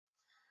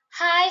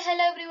Hi,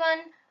 hello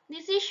everyone.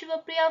 This is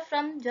SivaPriya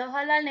from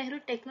Jawaharlal Nehru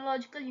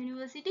Technological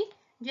University,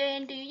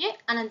 JNTUA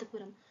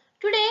Anantapuramu.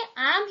 Today,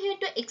 I am here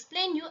to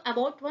explain you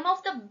about one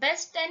of the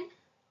best and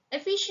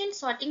efficient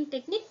sorting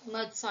technique,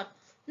 merge sort.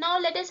 Now,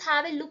 let us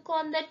have a look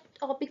on that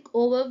topic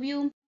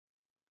overview.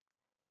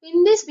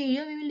 In this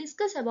video, we will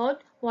discuss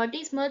about what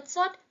is merge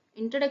sort,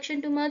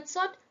 introduction to merge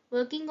sort,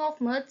 working of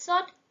merge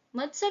sort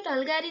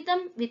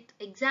algorithm with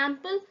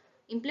example,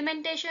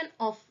 implementation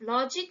of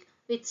logic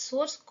with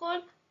source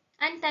code,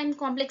 and time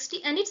complexity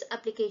and its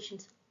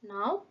applications.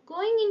 Now,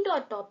 going into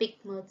our topic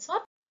merge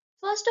sort.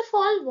 First of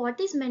all, what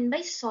is meant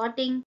by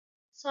sorting?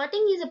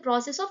 Sorting is a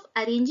process of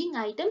arranging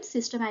items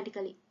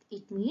systematically.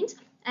 It means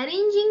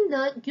arranging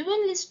the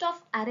given list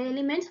of array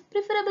elements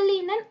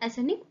preferably in an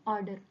ascending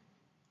order.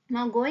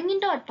 Now going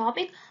into our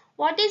topic,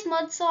 what is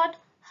merge sort,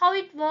 how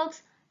it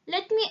works,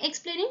 let me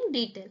explain in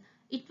detail.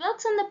 It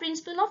works on the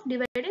principle of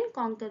divide and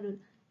conquer rule.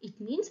 It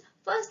means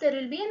first there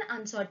will be an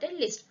unsorted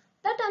list.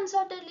 That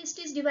unsorted list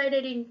is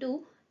divided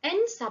into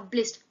n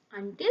sublist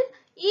until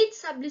each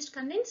sublist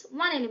contains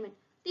one element.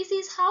 This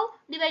is how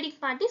dividing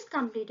part is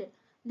completed.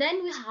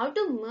 Then we have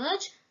to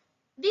merge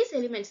these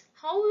elements.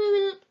 How we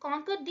will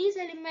conquer these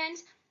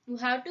elements? You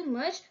have to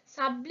merge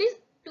sublist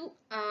to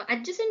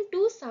adjacent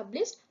two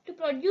sublists to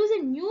produce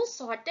a new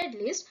sorted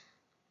list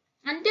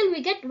until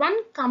we get one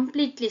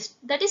complete list,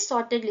 that is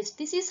sorted list.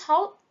 This is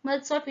how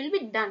merge sort will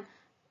be done.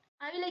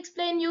 I will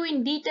explain you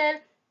in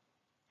detail.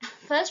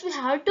 First we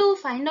have to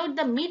find out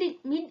the mid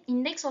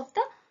index of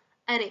the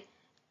array.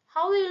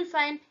 How we will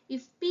find?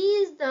 If P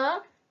is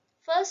the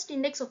first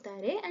index of the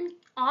array and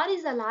R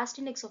is the last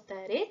index of the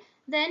array,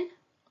 then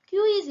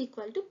Q is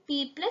equal to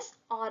P plus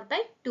R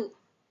by 2.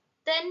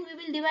 Then we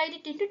will divide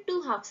it into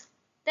two halves.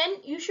 Then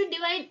you should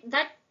divide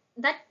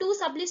that two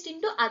sublist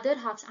into other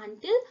halves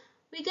until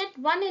we get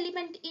one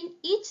element in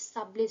each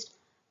sublist.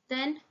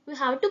 Then we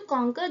have to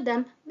conquer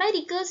them by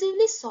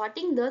recursively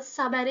sorting the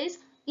subarrays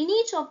in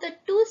each of the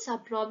two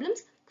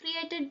subproblems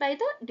created by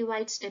the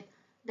divide step.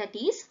 That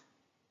is,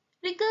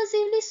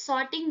 recursively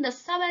sorting the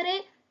subarray,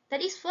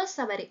 that is first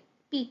subarray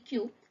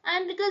PQ,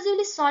 and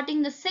recursively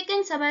sorting the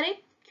second subarray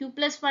Q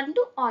plus 1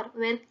 to R,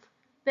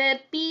 where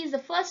P is the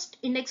first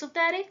index of the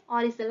array,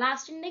 R is the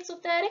last index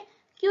of the array,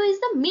 Q is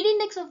the mid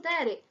index of the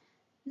array.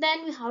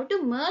 Then we have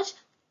to merge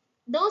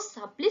those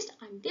sublists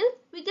until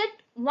we get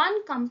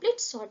one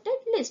complete sorted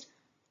list.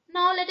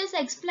 Now let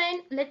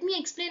me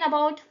explain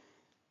about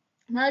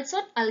merge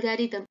sort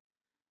algorithm.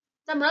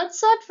 The merge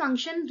sort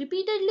function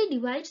repeatedly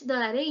divides the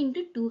array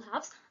into two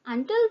halves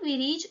until we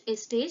reach a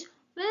stage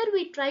where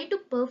we try to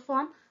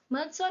perform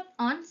merge sort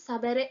on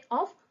subarray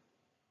of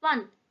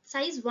 1,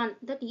 size 1,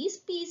 that is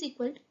P is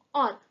equal to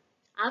R.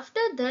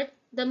 After that,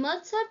 the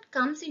merge sort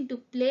comes into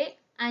play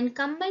and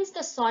combines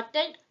the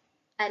sorted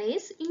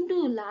arrays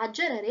into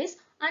larger arrays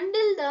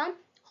until the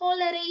whole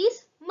array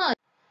is merged.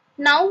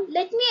 Now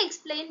let me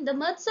explain the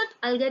merge sort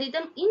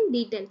algorithm in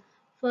detail.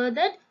 For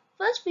that,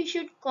 first we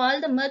should call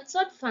the merge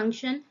sort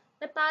function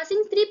by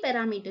passing three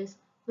parameters,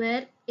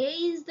 where A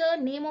is the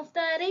name of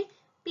the array,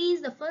 P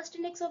is the first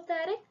index of the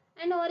array,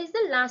 and R is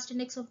the last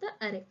index of the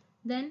array.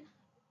 Then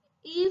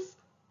if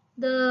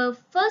the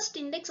first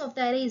index of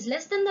the array is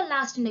less than the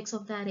last index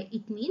of the array,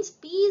 it means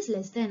P is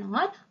less than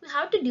R, we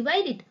have to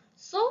divide it.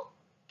 So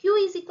Q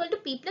is equal to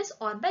P plus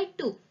R by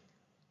 2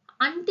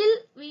 until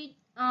we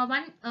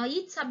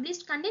each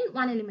sublist contain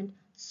one element.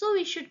 So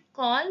we should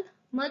call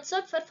merge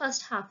sort for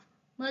first half.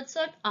 Merge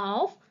sort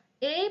of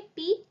A,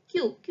 P,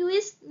 Q. Q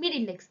is mid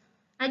index.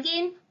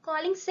 Again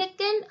calling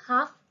second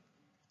half,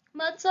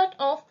 merge sort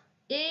of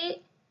A,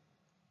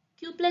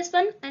 Q plus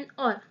 1 and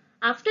R.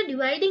 After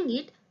dividing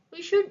it,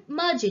 we should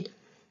merge it,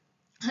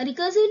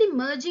 recursively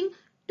merging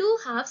two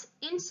halves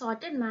in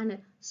sorted manner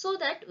so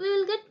that we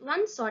will get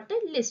one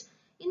sorted list.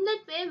 In that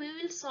way,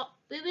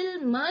 we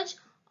will merge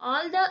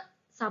all the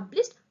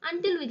sublist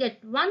until we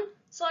get one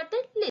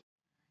sorted list.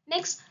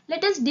 Next,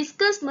 let us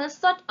discuss merge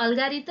sort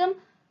algorithm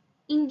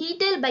in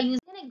detail by using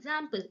an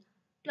example.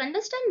 To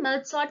understand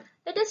merge sort,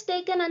 let us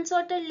take an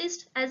unsorted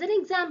list as an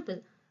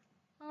example.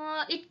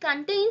 It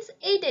contains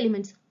 8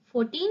 elements: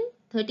 14,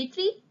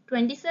 33,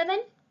 27,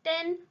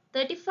 10,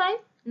 35,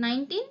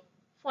 19,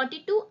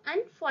 42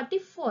 and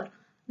 44.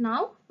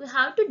 Now we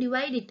have to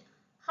divide it.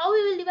 How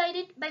we will divide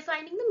it? By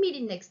finding the mid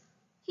index.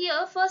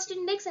 Here first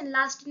index and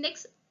last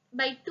index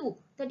by 2,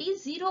 that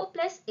is 0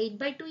 plus 8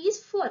 by 2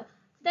 is 4.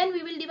 Then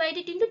we will divide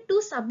it into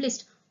two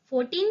sublists: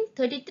 14,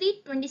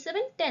 33,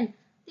 27, 10.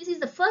 This is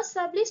the first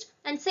sublist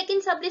and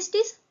second sublist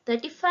is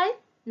 35,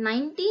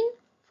 19,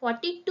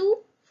 42,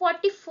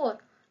 44.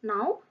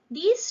 Now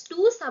these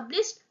two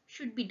sublists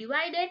should be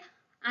divided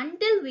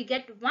until we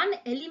get one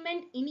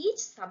element in each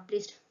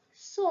sublist.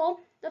 So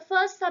the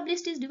first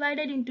sublist is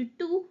divided into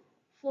 2,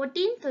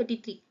 14,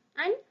 33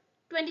 and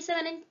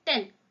 27 and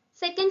 10.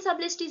 Second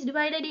sublist is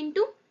divided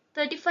into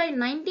 35,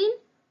 19,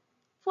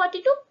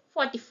 42,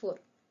 44.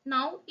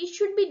 Now it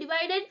should be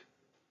divided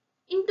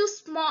into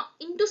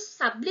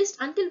sublist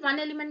until one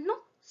element, no?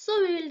 So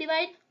we will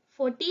divide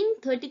 14,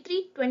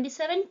 33,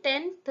 27,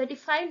 10,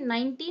 35,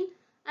 19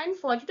 and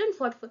 42 and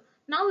 44.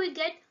 Now we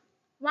get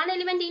one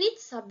element in each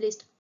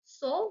sublist.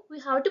 So we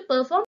have to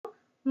perform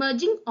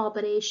merging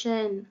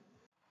operation.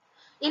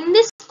 In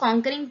this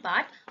conquering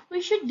part,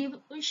 we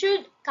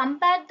should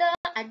compare the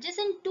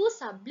adjacent two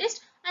sublists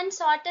and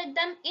sorted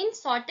them in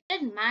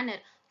sorted manner.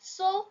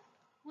 So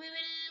we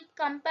will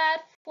compare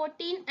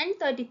 14 and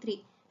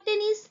 33.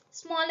 14 is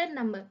smaller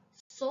number,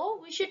 so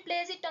we should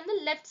place it on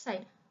the left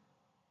side.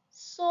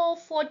 So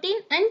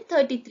 14 and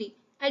 33.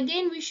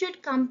 Again we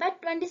should compare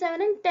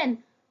 27 and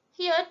 10.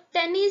 Here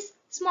 10 is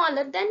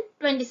smaller than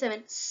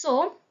 27.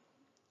 So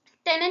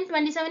 10 and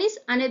 27 is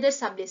another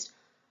sublist.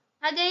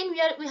 Again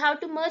we have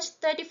to merge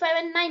 35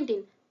 and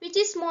 19, which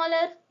is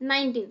smaller,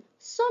 19.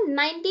 So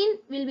 19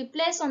 will be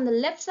placed on the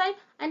left side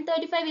and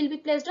 35 will be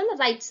placed on the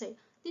right side.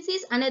 This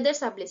is another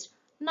sublist.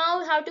 Now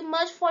we have to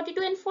merge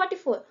 42 and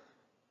 44.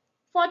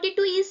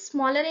 42 is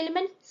smaller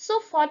element, so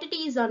 42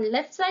 is on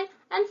left side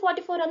and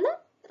 44 on the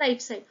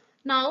right side.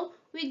 Now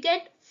we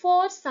get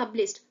 4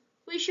 sublist.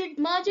 We should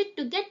merge it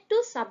to get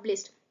 2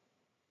 sublist.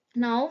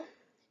 Now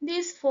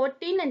this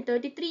 14 and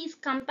 33 is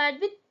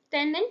compared with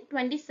 10 and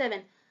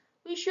 27.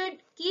 We should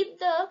keep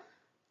the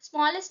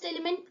smallest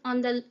element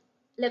on the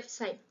left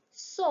side.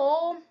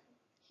 So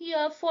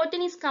here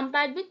 14 is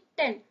compared with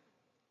 10.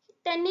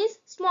 10 is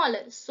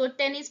smaller, so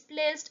 10 is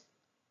placed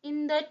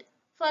in that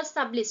first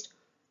sublist.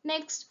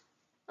 Next,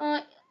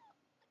 uh,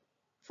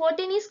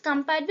 14 is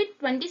compared with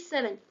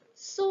 27.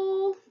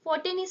 So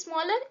 14 is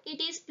smaller,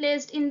 it is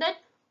placed in that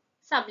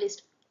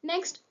sublist.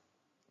 Next,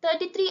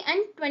 33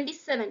 and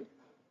 27.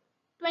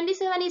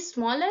 27 is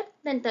smaller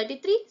than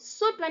 33,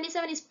 so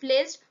 27 is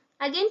placed,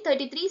 again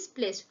 33 is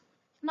placed.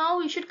 Now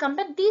we should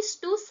compare these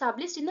two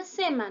sublists in the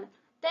same manner.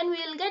 Then we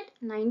will get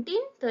 19,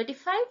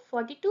 35,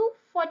 42,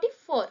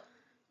 44.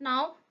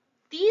 Now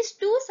these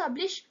two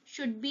sublists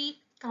should be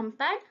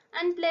compared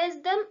and place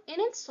them in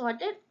a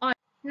sorted order.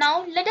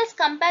 Now let us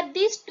compare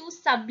these two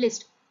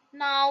sublists.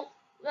 Now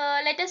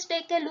let us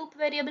take a loop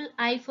variable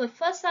I for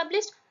first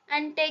sublist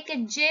and take a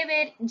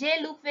j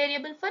loop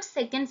variable for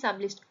second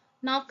sublist.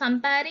 Now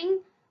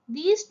comparing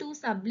these two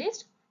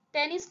sublists,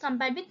 10 is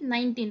compared with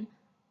 19.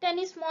 10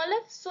 is smaller,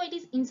 so it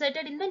is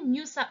inserted in the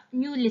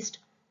new list.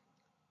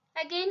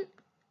 Again,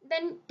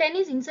 then 10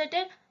 is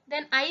inserted,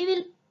 then I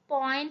will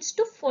points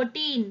to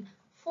 14.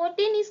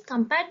 14 is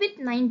compared with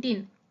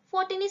 19.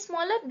 14 is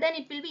smaller, then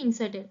it will be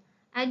inserted.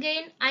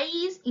 Again, I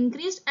is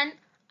increased and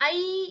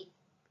I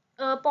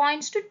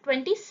points to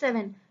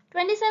 27.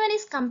 27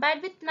 is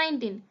compared with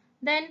 19.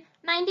 Then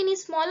 19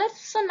 is smaller,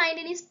 so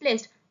 19 is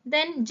placed.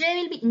 Then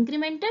j will be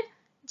incremented.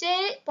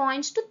 J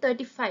points to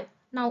 35.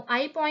 Now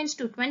I points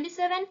to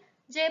 27.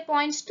 J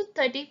points to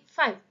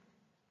 35.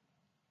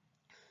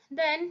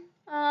 Then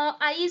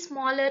I is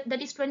smaller,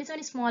 that is 27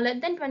 is smaller,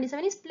 then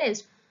 27 is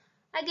placed.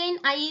 Again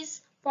I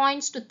is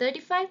points to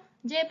 35.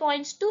 J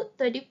points to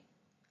 30.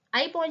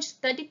 I points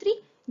to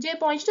 33. J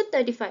points to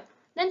 35.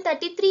 Then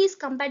 33 is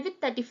compared with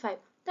 35.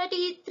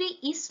 33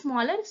 is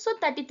smaller, so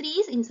 33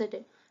 is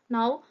inserted.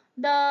 Now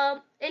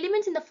the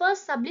elements in the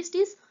first sublist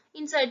is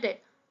inserted.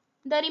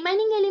 The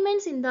remaining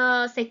elements in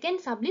the second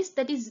sublist,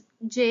 that is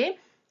j,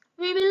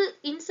 we will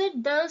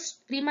insert those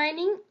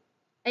remaining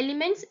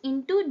elements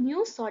into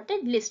new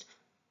sorted list.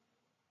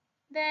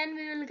 Then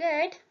we will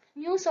get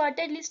new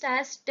sorted list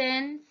as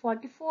 10,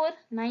 44,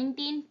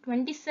 19,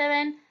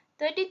 27,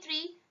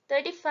 33,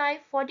 35,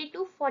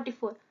 42,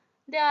 44.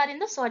 They are in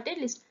the sorted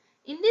list.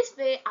 In this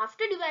way,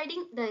 after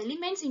dividing the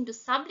elements into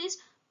sublist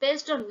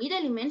based on mid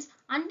elements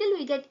until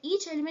we get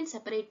each element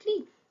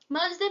separately,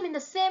 merge them in the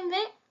same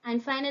way,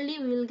 and finally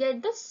we will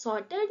get the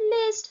sorted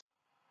list.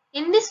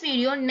 In this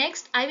video,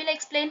 next I will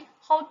explain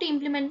how to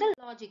implement the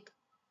logic.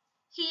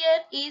 Here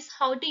is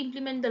how to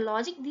implement the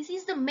logic. This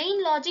is the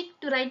main logic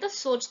to write the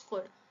source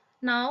code.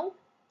 Now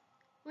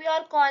we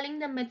are calling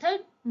the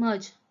method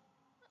merge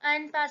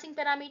and passing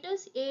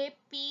parameters a,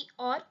 p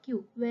or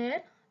q,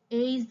 where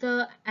a is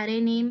the array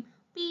name,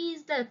 p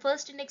is the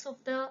first index of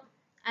the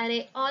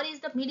array, r is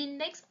the mid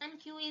index and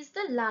q is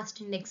the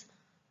last index.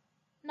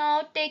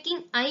 Now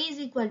taking I is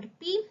equal to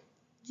p,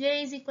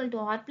 j is equal to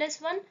r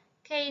plus 1,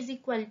 k is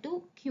equal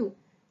to q.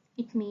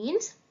 It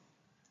means,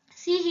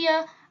 see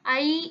here,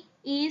 I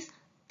is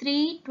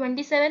 3,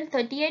 27,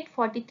 38,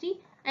 43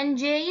 and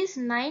j is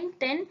 9,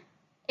 10,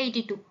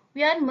 82.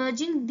 We are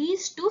merging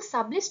these two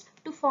sublists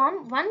to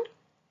form one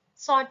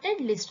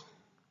sorted list.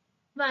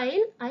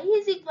 While I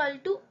is equal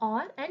to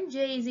R and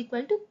j is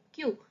equal to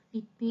q.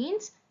 It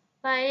means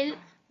while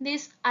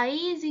this I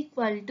is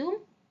equal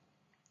to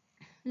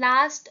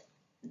last,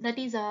 that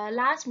is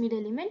last mid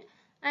element,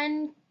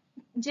 and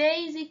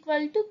j is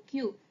equal to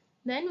q,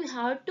 then we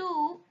have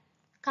to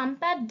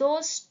compare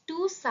those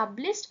two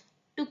sublists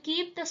to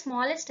keep the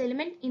smallest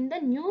element in the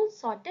new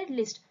sorted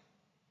list.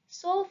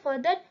 So for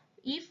that,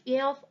 if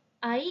a of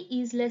I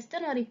is less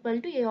than or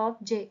equal to a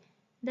of j,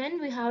 then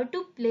we have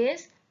to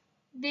place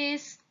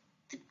this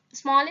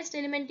smallest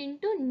element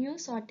into new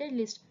sorted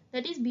list,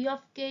 that is b of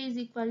k is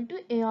equal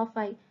to a of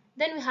I.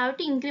 Then we have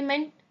to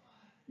increment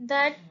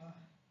that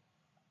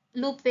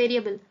loop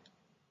variable,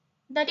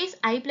 that is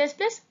I plus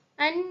plus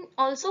and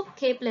also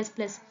k plus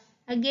plus.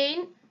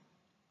 Again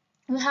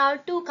we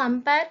have to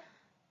compare.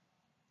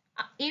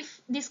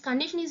 If this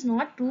condition is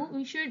not true,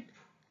 we should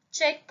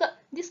check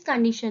this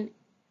condition,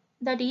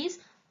 that is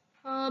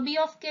b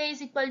of k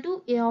is equal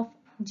to a of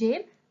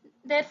j.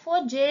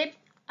 Therefore j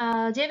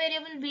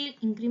variable will be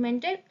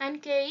incremented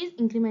and k is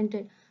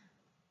incremented.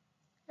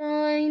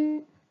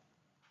 When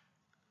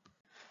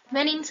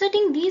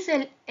inserting these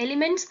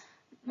elements,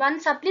 one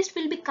sublist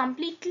will be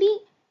completely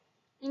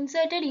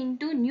inserted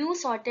into new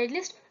sorted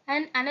list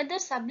and another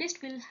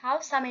sublist will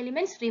have some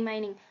elements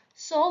remaining.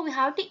 So we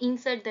have to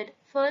insert that.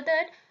 For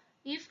that,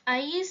 if I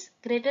is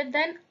greater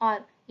than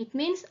r, it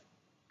means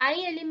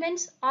I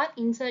elements are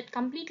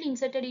completely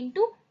inserted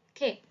into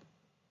k.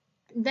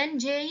 Then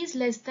j is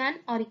less than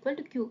or equal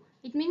to q.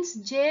 It means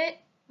j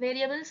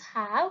variables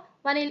have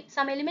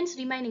some elements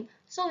remaining.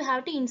 So we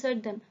have to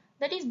insert them.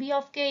 That is b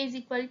of k is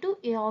equal to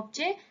a of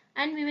j,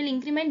 and we will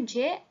increment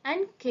j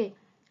and k.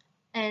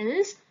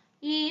 Else,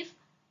 if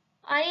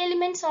I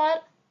elements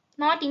are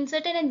not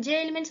inserted and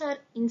j elements are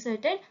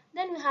inserted,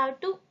 then we have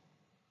to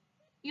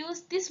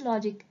use this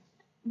logic.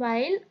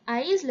 While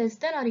I is less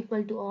than or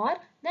equal to r,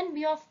 then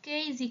b of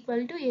k is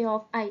equal to a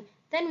of I.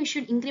 Then we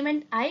should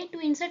increment I to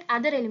insert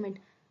other element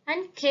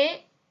and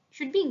k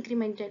should be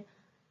incremented.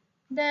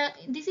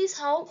 This is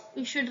how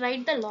we should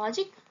write the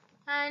logic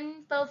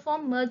and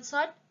perform merge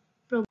sort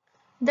program.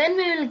 Then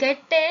we will get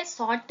a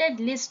sorted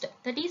list,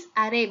 that is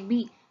array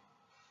B.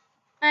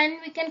 And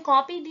we can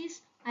copy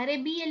these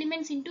array B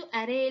elements into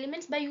array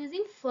elements by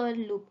using for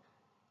loop.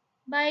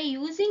 By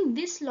using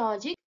this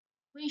logic,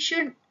 we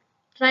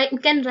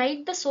can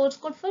write the source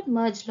code for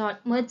merge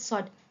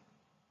sort.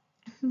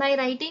 By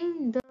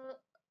writing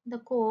the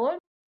code,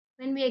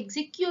 when we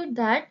execute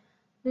that,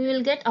 we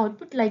will get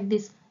output like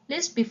this: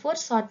 list before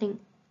sorting.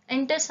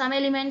 Enter some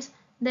elements,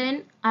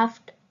 then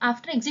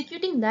after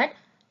executing that,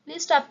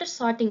 list after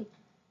sorting.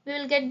 We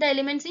will get the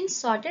elements in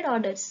sorted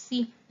order.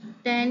 See,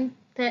 10,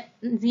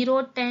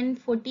 0, 10,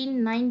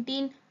 14,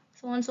 19,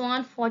 so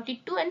on,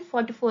 42 and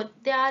 44.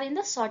 They are in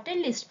the sorted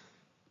list.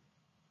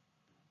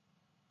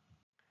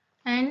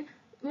 And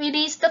we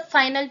reach the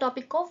final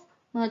topic of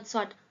merge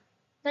sort,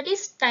 that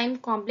is time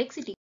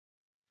complexity.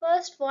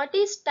 First, what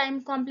is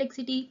time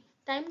complexity?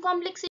 Time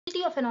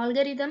complexity of an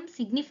algorithm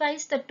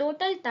signifies the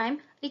total time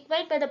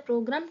required by the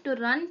program to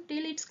run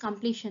till its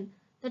completion.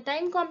 The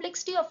time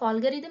complexity of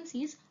algorithms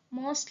is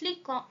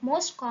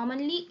most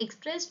commonly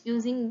expressed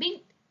using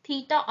big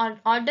theta or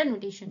order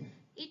notation.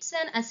 It's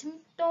an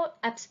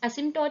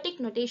asymptotic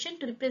notation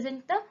to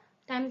represent the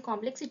time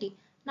complexity.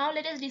 Now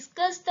let us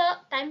discuss the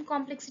time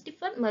complexity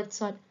for merge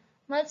sort.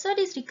 Merge sort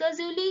is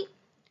recursive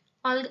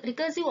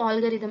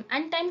algorithm,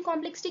 and time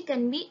complexity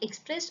can be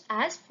expressed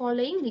as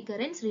following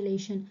recurrence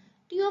relation.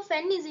 T of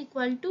n is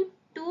equal to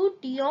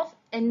 2t of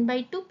n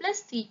by 2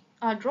 plus the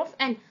order of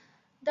n.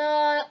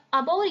 The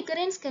above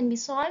recurrence can be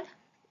solved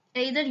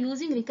either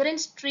using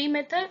recurrence tree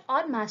method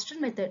or master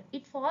method.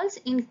 It falls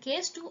in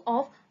case 2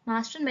 of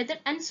master method,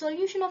 and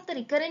solution of the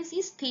recurrence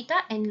is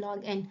theta n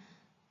log n.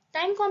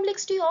 Time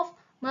complexity of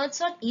merge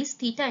sort is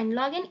theta n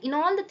log n in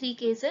all the three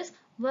cases: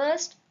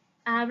 worst,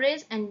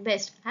 average and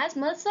best. As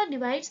merge sort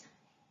divides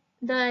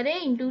the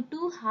array into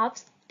two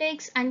halves,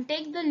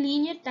 take the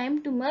linear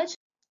time to merge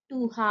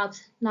two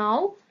halves.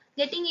 Now,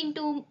 getting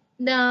into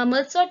the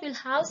merge sort will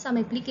have some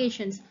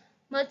applications.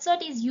 Merge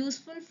sort is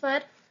useful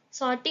for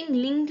sorting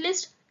linked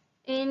list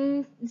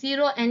in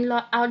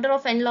order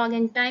of n log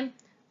n time,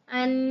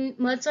 and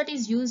merge sort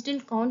is used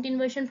in count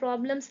inversion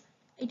problems.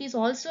 It is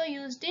also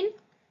used in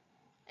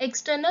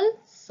external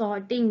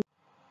sorting.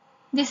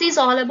 This is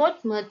all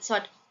about merge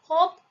sort.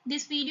 Hope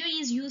this video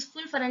is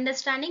useful for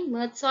understanding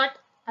merge sort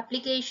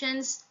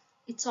applications,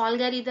 its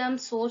algorithm,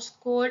 source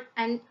code,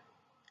 and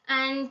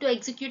to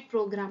execute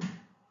program.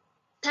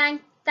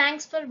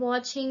 Thanks for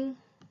watching.